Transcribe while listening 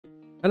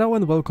Hello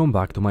and welcome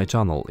back to my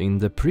channel. In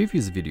the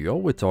previous video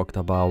we talked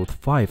about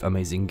 5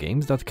 amazing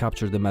games that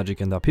capture the magic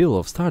and appeal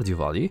of Stardew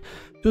Valley.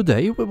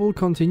 Today we will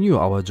continue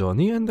our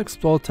journey and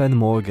explore 10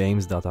 more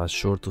games that are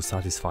sure to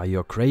satisfy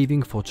your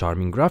craving for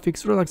charming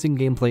graphics, relaxing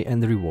gameplay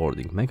and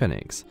rewarding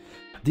mechanics.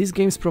 These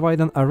games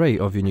provide an array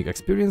of unique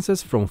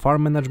experiences from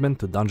farm management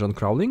to dungeon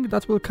crawling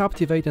that will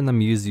captivate and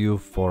amuse you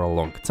for a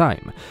long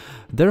time.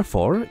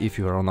 Therefore, if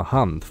you are on a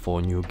hunt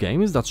for new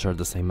games that share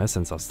the same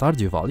essence as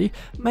Stardew Valley,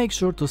 make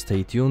sure to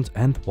stay tuned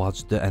and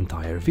watch the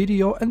entire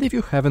video, and if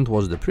you haven't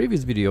watched the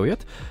previous video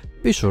yet,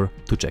 be sure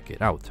to check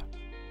it out.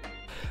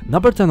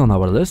 Number 10 on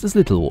our list is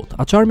Littlewood,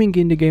 a charming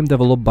indie game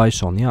developed by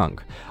Sean Young.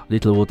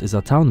 Littlewood is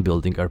a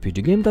town-building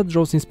RPG game that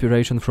draws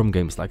inspiration from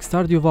games like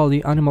Stardew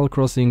Valley, Animal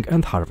Crossing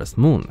and Harvest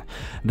Moon.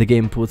 The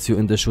game puts you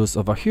in the shoes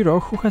of a hero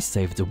who has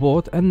saved the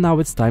world and now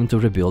it's time to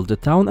rebuild the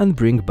town and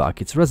bring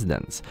back its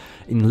residents.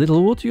 In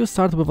Littlewood you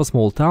start with a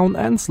small town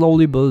and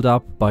slowly build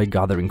up by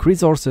gathering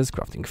resources,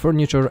 crafting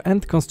furniture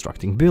and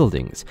constructing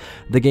buildings.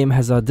 The game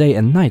has a day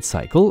and night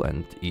cycle,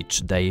 and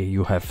each day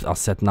you have a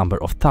set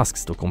number of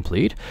tasks to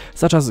complete,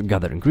 such as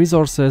gathering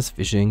resources,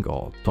 fishing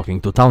or talking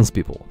to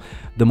townspeople.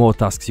 The more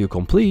tasks you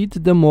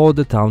complete, the more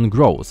the town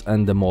grows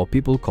and the more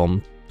people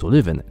come to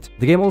live in it.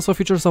 The game also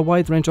features a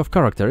wide range of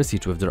characters,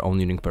 each with their own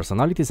unique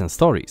personalities and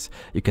stories.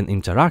 You can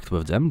interact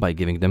with them by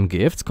giving them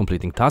gifts,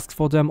 completing tasks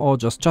for them or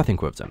just chatting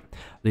with them.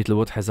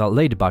 Littlewood has a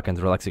laid-back and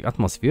relaxing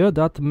atmosphere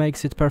that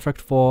makes it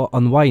perfect for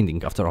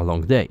unwinding after a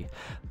long day.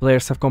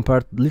 Players have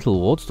compared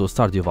Littlewood to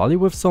Stardew Valley,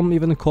 with some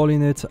even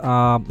calling it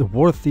a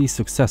worthy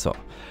successor.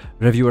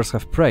 Reviewers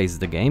have praised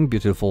the game,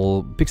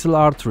 beautiful pixel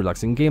art,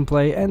 relaxing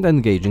gameplay and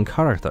engaging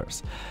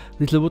characters.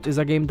 Littlewood is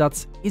a game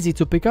that's easy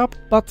to pick up,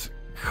 but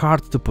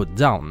hard to put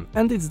down,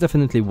 and it's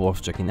definitely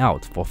worth checking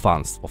out for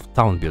fans of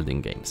town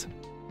building games.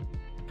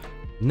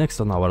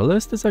 Next on our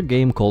list is a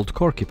game called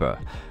Core Keeper.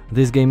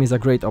 This game is a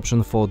great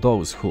option for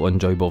those who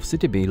enjoy both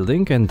city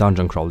building and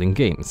dungeon crawling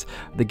games.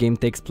 The game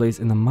takes place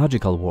in a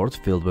magical world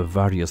filled with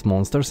various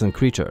monsters and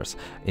creatures.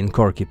 In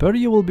Core Keeper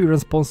you will be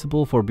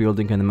responsible for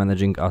building and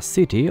managing a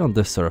city on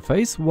the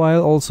surface,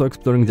 while also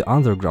exploring the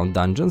underground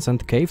dungeons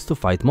and caves to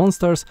fight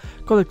monsters,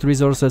 collect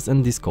resources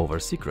and discover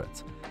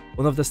secrets.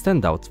 One of the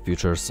standout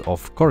features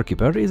of Core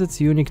Keeper is its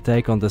unique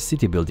take on the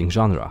city building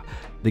genre.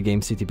 The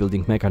game's city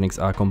building mechanics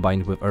are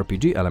combined with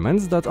RPG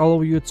elements that allow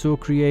you to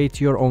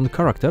create your own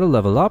character,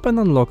 level up and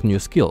unlock new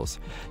skills.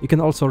 You can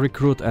also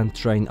recruit and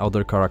train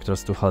other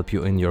characters to help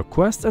you in your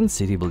quests and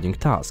city building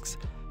tasks.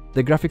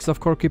 The graphics of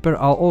Core Keeper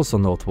are also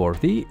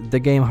noteworthy. The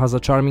game has a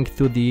charming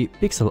 2D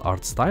pixel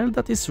art style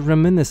that is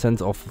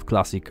reminiscent of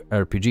classic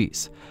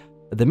RPGs.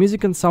 The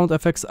music and sound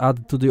effects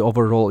add to the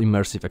overall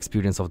immersive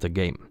experience of the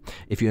game.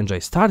 If you enjoy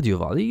Stardew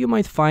Valley, you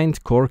might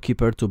find Core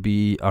Keeper to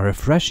be a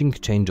refreshing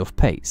change of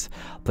pace.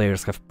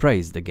 Players have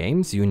praised the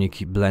game's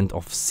unique blend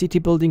of city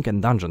building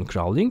and dungeon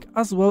crawling,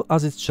 as well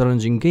as its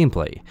challenging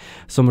gameplay.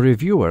 Some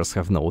reviewers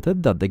have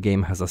noted that the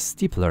game has a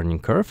steep learning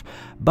curve,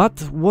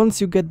 but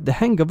once you get the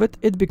hang of it,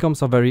 it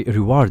becomes a very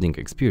rewarding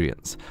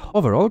experience.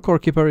 Overall, Core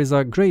Keeper is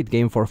a great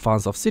game for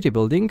fans of city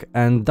building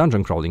and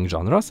dungeon crawling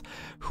genres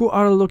who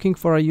are looking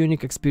for a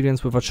unique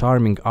experience with a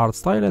charming art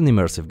style and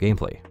immersive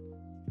gameplay.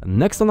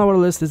 Next on our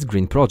list is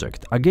Green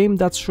Project, a game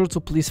that's sure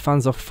to please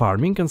fans of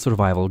farming and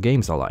survival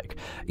games alike.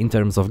 In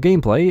terms of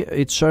gameplay,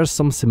 it shares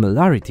some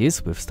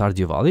similarities with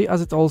Stardew Valley,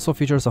 as it also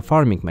features a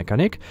farming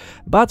mechanic,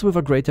 but with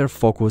a greater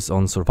focus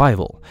on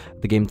survival.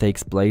 The game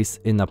takes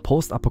place in a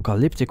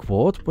post-apocalyptic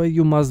world where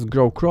you must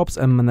grow crops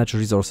and manage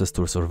resources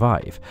to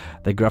survive.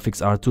 The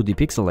graphics are 2D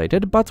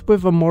pixelated, but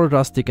with a more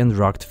rustic and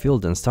rugged feel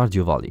than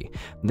Stardew Valley.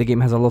 The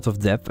game has a lot of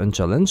depth and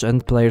challenge,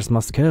 and players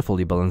must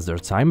carefully balance their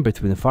time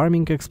between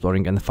farming,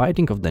 exploring and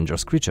fighting of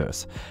dangerous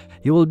creatures.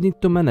 You will need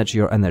to manage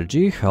your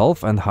energy,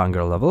 health and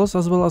hunger levels,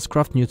 as well as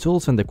craft new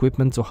tools and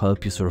equipment to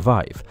help you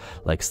survive.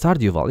 Like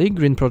Stardew Valley,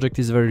 Green Project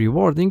is very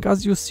rewarding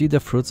as you see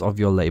the fruits of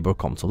your labor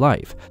come to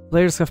life.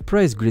 Players have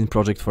praised Green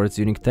Project for its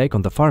unique take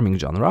on the farming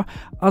genre,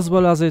 as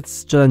well as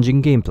its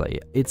challenging gameplay.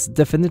 It's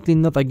definitely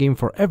not a game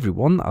for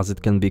everyone, as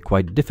it can be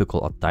quite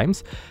difficult at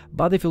times,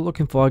 but if you're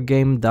looking for a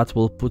game that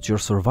will put your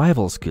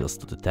survival skills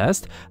to the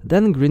test,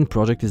 then Green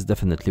Project is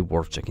definitely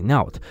worth checking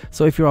out.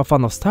 So if you're a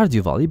fan of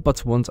Stardew Valley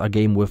but want a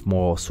game with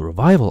more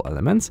survival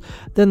elements,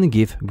 then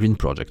give Green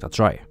Project a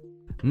try.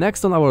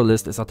 Next on our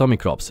list is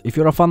Atomicrops. If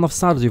you're a fan of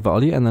Stardew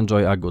Valley and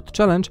enjoy a good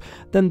challenge,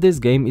 then this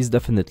game is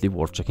definitely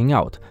worth checking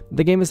out.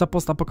 The game is a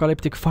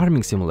post-apocalyptic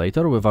farming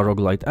simulator with a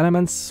roguelike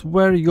elements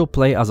where you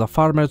play as a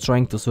farmer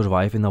trying to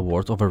survive in a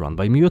world overrun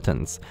by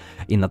mutants.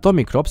 In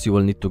Atomicrops you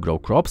will need to grow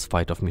crops,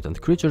 fight off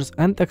mutant creatures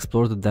and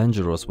explore the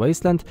dangerous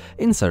wasteland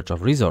in search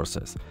of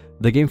resources.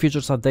 The game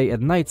features a day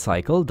and night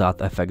cycle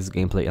that affects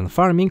gameplay and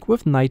farming,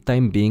 with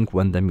nighttime being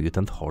when the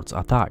mutant hordes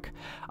attack.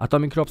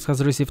 Atomicrops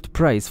has received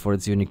praise for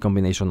its unique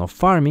combination of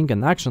farming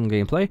and action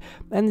gameplay,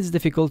 and its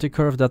difficulty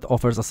curve that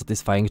offers a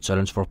satisfying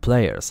challenge for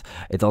players.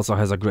 It also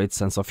has a great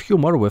sense of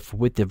humor, with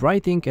witty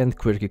writing and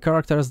quirky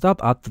characters that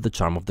add to the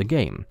charm of the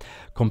game.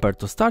 Compared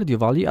to Stardew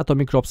Valley,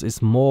 Atomicrops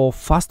is more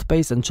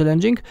fast-paced and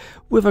challenging,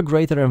 with a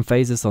greater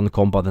emphasis on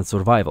combat and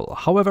survival.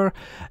 However,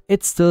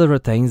 it still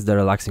retains the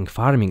relaxing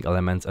farming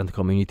elements and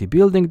community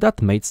building that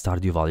made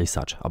Stardew Valley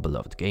such a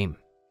beloved game.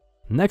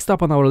 Next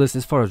up on our list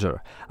is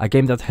Forager, a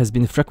game that has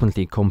been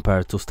frequently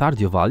compared to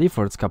Stardew Valley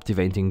for its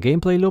captivating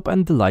gameplay loop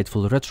and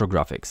delightful retro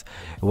graphics.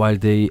 While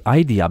the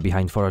idea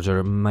behind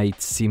Forager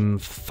might seem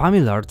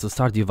familiar to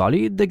Stardew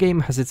Valley, the game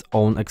has its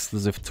own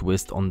exclusive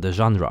twist on the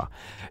genre.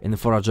 In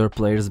Forager,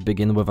 players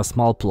begin with a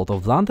small plot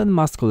of land and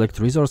must collect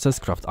resources,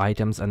 craft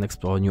items, and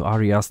explore new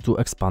areas to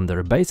expand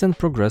their base and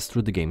progress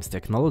through the game's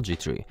technology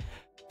tree.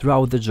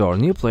 Throughout the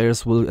journey,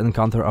 players will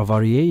encounter a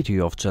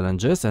variety of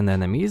challenges and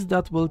enemies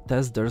that will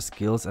test their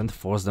skills and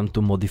force them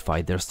to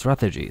modify their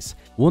strategies.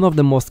 One of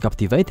the most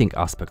captivating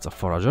aspects of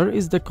Forager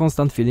is the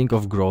constant feeling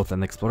of growth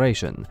and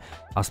exploration.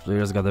 As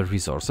players gather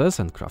resources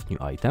and craft new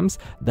items,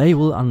 they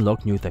will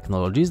unlock new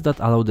technologies that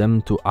allow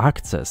them to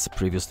access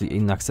previously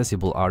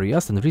inaccessible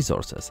areas and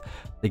resources.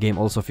 The game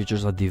also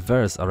features a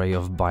diverse array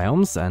of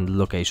biomes and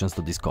locations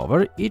to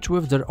discover, each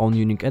with their own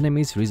unique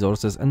enemies,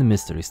 resources, and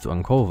mysteries to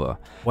uncover.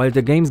 While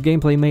the game's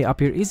gameplay may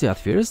appear easy at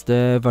first,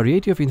 the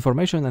variety of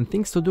information and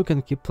things to do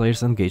can keep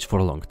players engaged for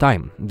a long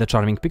time. The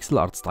charming pixel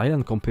art style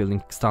and compelling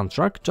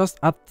soundtrack just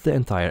add to the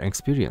entire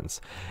experience.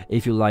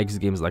 If you like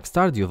games like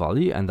Stardew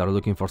Valley and are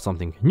looking for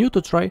something new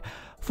to try,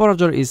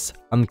 Forager is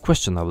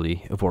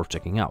unquestionably worth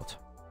checking out.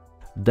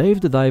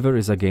 Dave the Diver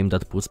is a game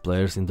that puts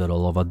players in the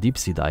role of a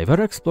deep-sea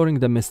diver, exploring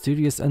the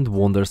mysterious and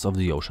wonders of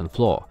the ocean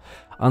floor.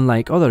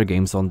 Unlike other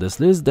games on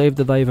this list, Dave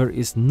the Diver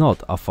is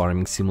not a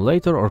farming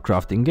simulator or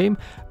crafting game,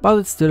 but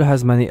it still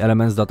has many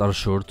elements that are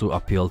sure to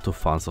appeal to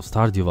fans of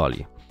Stardew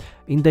Valley.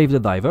 In Dave the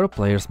Diver,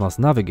 players must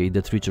navigate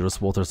the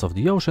treacherous waters of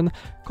the ocean,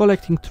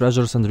 collecting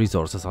treasures and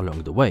resources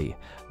along the way.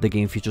 The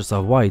game features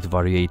a wide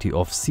variety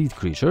of sea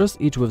creatures,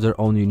 each with their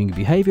own unique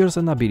behaviors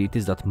and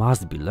abilities that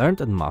must be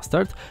learned and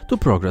mastered to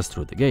progress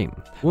through the game.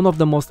 One of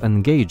the most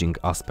engaging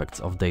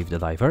aspects of Dave the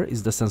Diver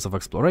is the sense of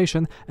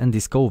exploration and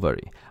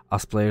discovery.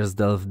 As players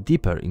delve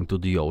deeper into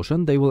the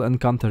ocean, they will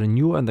encounter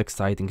new and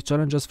exciting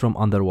challenges, from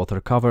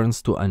underwater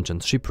caverns to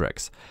ancient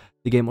shipwrecks.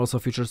 The game also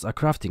features a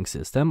crafting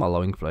system,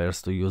 allowing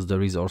players to use the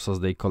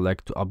resources they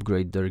collect to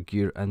upgrade their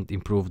gear and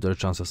improve their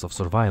chances of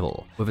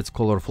survival. With its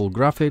colorful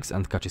graphics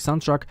and catchy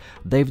soundtrack,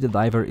 Dave the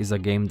Diver is a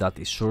game that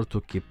is sure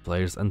to keep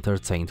players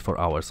entertained for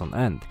hours on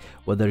end.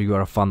 Whether you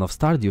are a fan of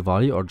Stardew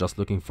Valley or just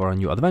looking for a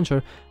new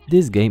adventure,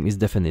 this game is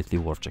definitely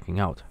worth checking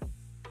out.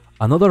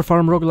 Another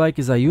farm roguelike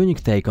is a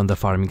unique take on the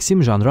farming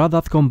sim genre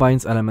that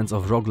combines elements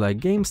of roguelike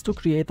games to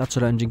create a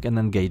challenging and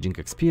engaging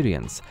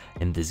experience.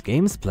 In these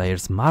games,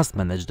 players must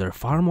manage their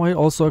farm while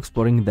also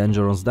exploring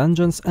dangerous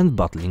dungeons and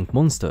battling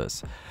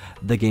monsters.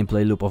 The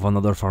gameplay loop of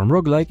another farm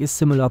roguelike is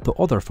similar to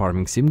other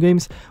farming sim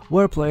games,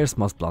 where players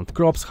must plant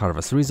crops,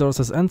 harvest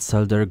resources, and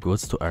sell their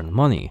goods to earn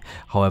money.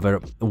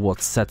 However, what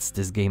sets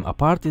this game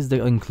apart is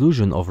the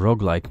inclusion of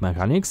roguelike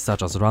mechanics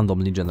such as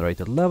randomly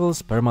generated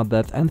levels,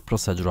 permadeath, and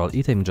procedural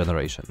item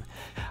generation.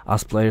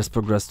 As players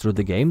progress through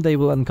the game, they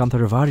will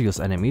encounter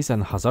various enemies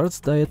and hazards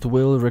that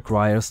will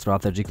require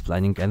strategic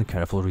planning and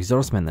careful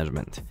resource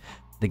management.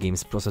 The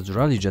game's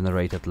procedurally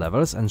generated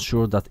levels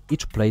ensure that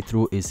each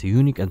playthrough is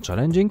unique and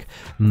challenging,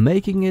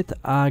 making it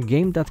a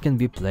game that can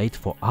be played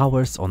for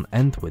hours on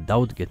end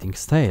without getting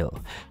stale.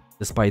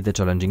 Despite the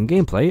challenging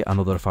gameplay,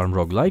 another farm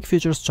roguelike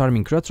features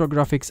charming retro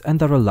graphics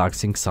and a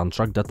relaxing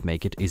soundtrack that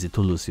make it easy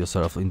to lose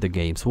yourself in the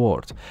game's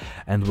world.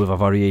 And with a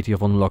variety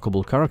of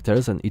unlockable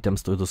characters and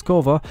items to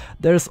discover,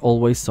 there's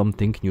always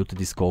something new to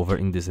discover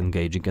in this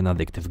engaging and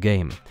addictive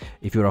game.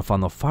 If you're a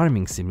fan of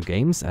farming sim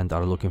games and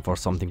are looking for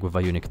something with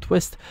a unique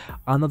twist,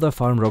 another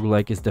farm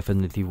roguelike is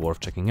definitely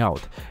worth checking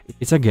out.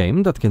 It's a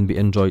game that can be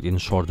enjoyed in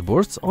short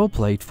bursts or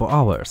played for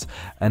hours,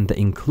 and the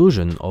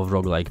inclusion of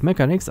roguelike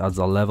mechanics adds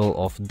a level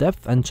of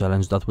depth and challenge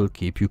that will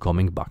keep you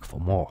coming back for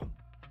more.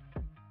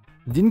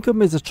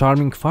 Dinkum is a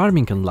charming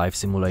farming and life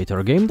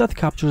simulator game that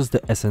captures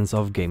the essence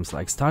of games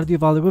like Stardew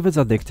Valley with its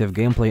addictive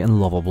gameplay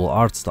and lovable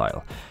art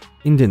style.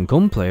 In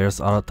Dinkum, players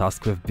are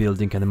tasked with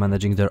building and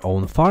managing their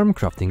own farm,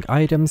 crafting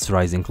items,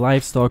 raising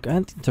livestock,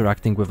 and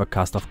interacting with a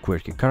cast of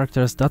quirky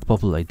characters that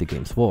populate the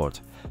game's world.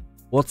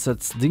 What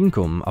sets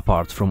Dinkum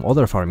apart from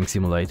other farming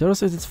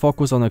simulators is its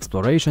focus on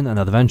exploration and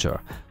adventure.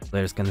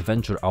 Players can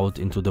venture out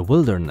into the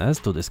wilderness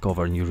to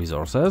discover new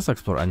resources,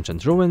 explore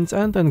ancient ruins,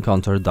 and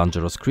encounter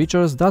dangerous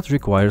creatures that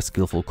require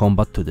skillful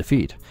combat to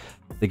defeat.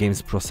 The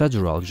game's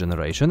procedural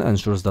generation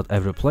ensures that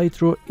every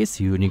playthrough is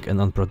unique and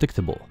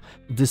unpredictable.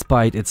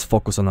 Despite its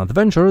focus on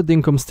adventure,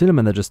 Dinkum still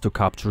manages to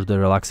capture the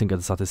relaxing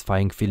and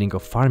satisfying feeling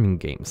of farming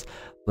games.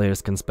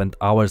 Players can spend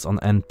hours on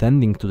end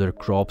tending to their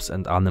crops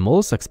and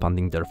animals,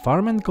 expanding their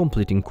farm and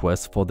completing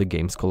quests for the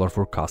game's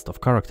colorful cast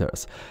of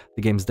characters.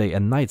 The game's day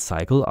and night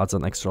cycle adds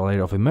an extra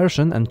layer of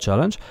immersion and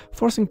challenge,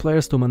 forcing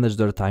players to manage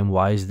their time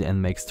wisely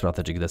and make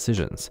strategic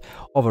decisions.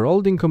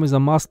 Overall, Dinkum is a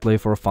must-play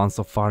for fans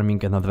of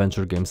farming and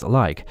adventure games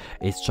alike.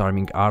 Its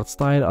charming art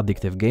style,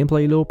 addictive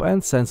gameplay loop,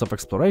 and sense of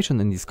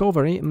exploration and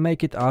discovery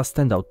make it a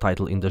standout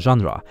title in the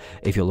genre.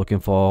 If you're looking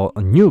for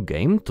a new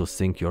game to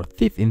sink your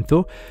teeth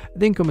into,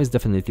 Dinkum is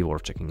definitely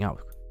worth checking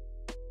out.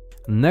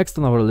 Next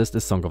on our list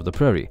is Song of the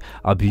Prairie,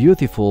 a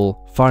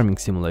beautiful farming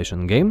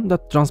simulation game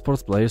that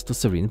transports players to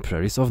serene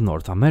prairies of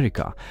North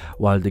America.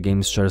 While the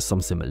game shares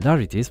some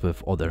similarities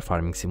with other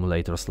farming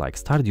simulators like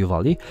Stardew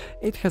Valley,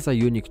 it has a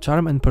unique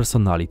charm and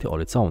personality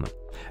all its own.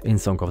 In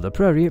Song of the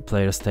Prairie,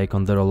 players take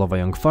on the role of a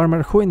young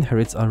farmer who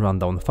inherits a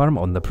rundown farm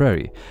on the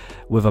prairie.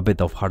 With a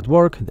bit of hard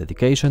work,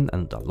 dedication,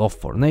 and a love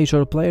for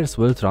nature, players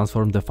will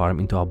transform the farm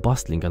into a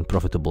bustling and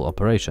profitable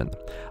operation.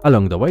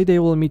 Along the way, they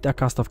will meet a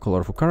cast of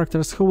colorful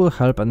characters who will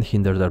help and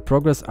hinder their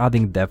progress,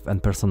 adding depth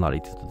and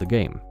personality to the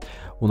game.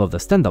 One of the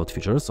standout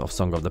features of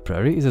Song of the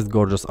Prairie is its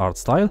gorgeous art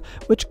style,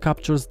 which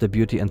captures the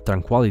beauty and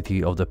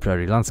tranquility of the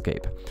prairie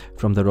landscape.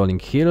 From the rolling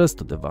hills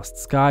to the vast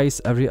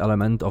skies, every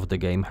element of the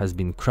game has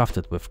been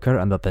crafted with care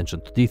and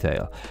attention to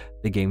detail.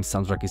 The game's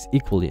soundtrack is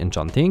equally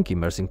enchanting,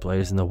 immersing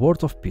players in a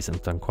world of peace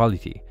and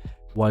tranquility.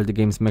 While the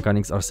game's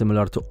mechanics are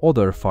similar to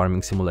other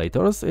farming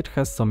simulators, it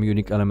has some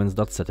unique elements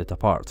that set it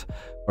apart.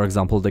 For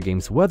example, the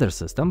game's weather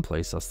system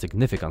plays a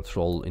significant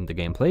role in the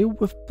gameplay,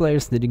 with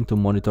players needing to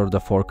monitor the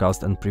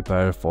forecast and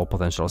prepare for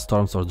potential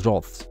storms or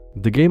droughts.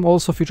 The game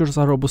also features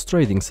a robust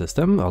trading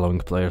system, allowing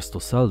players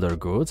to sell their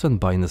goods and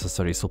buy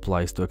necessary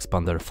supplies to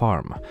expand their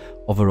farm.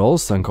 Overall,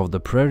 Song of the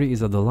Prairie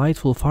is a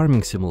delightful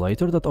farming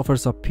simulator that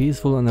offers a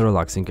peaceful and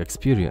relaxing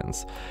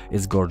experience.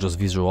 Its gorgeous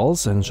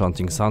visuals,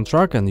 enchanting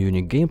soundtrack, and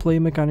unique gameplay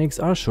mechanics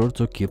are sure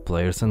to keep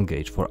players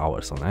engaged for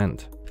hours on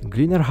end.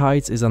 Gleaner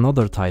Hieghts is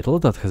another title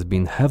that has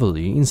been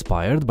heavily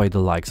inspired by the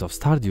likes of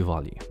Stardew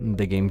Valley.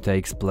 The game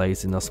takes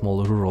place in a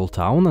small rural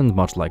town, and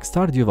much like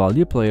Stardew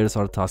Valley, players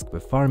are tasked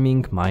with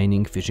farming,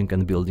 mining, fishing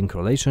and building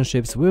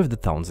relationships with the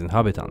town's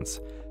inhabitants.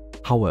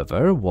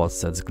 However, what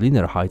sets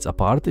Gleaner Hieghts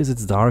apart is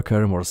its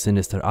darker, more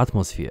sinister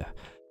atmosphere.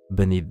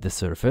 Beneath the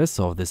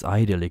surface of this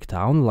idyllic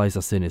town lies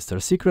a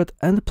sinister secret,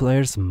 and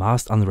players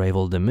must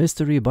unravel the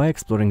mystery by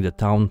exploring the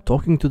town,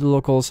 talking to the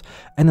locals,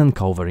 and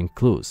uncovering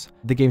clues.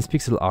 The game's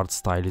pixel art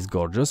style is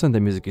gorgeous and the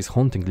music is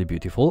hauntingly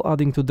beautiful,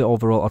 adding to the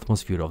overall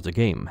atmosphere of the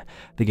game.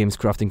 The game's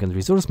crafting and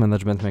resource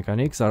management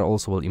mechanics are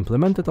also well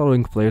implemented,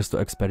 allowing players to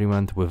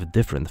experiment with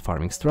different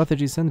farming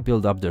strategies and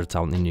build up their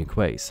town in unique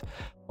ways.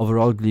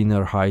 Overall,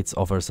 Gleaner Hieghts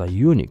offers a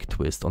unique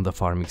twist on the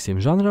farming sim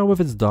genre with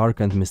its dark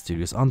and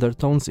mysterious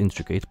undertones,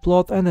 intricate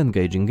plot, and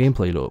engaging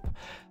gameplay loop.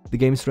 The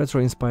game's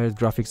retro-inspired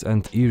graphics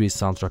and eerie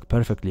soundtrack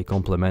perfectly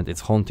complement its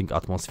haunting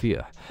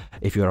atmosphere.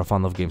 If you are a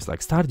fan of games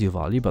like Stardew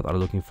Valley but are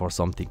looking for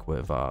something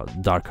with a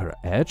darker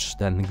edge,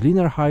 then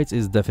Gleaner Hieghts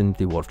is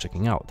definitely worth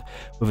checking out.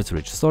 With its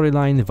rich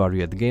storyline,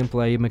 varied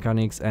gameplay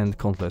mechanics, and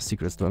countless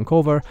secrets to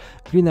uncover,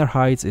 Gleaner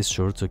Hieghts is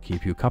sure to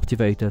keep you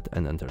captivated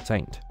and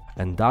entertained.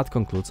 And that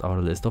concludes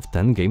our list of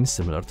 10 games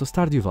similar to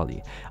Stardew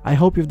Valley. I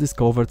hope you've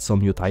discovered some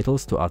new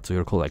titles to add to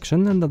your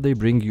collection and that they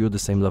bring you the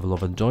same level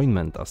of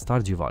enjoyment as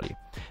Stardew Valley.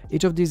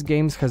 Each of these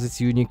games has its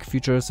unique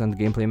features and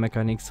gameplay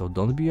mechanics, so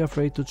don't be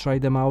afraid to try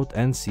them out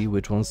and see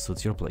which one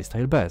suits your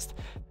playstyle best.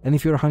 And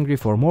if you're hungry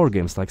for more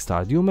games like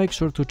Stardew, make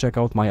sure to check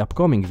out my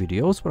upcoming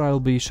videos where I'll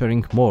be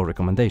sharing more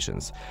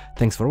recommendations.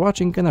 Thanks for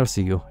watching, and I'll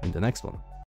see you in the next one.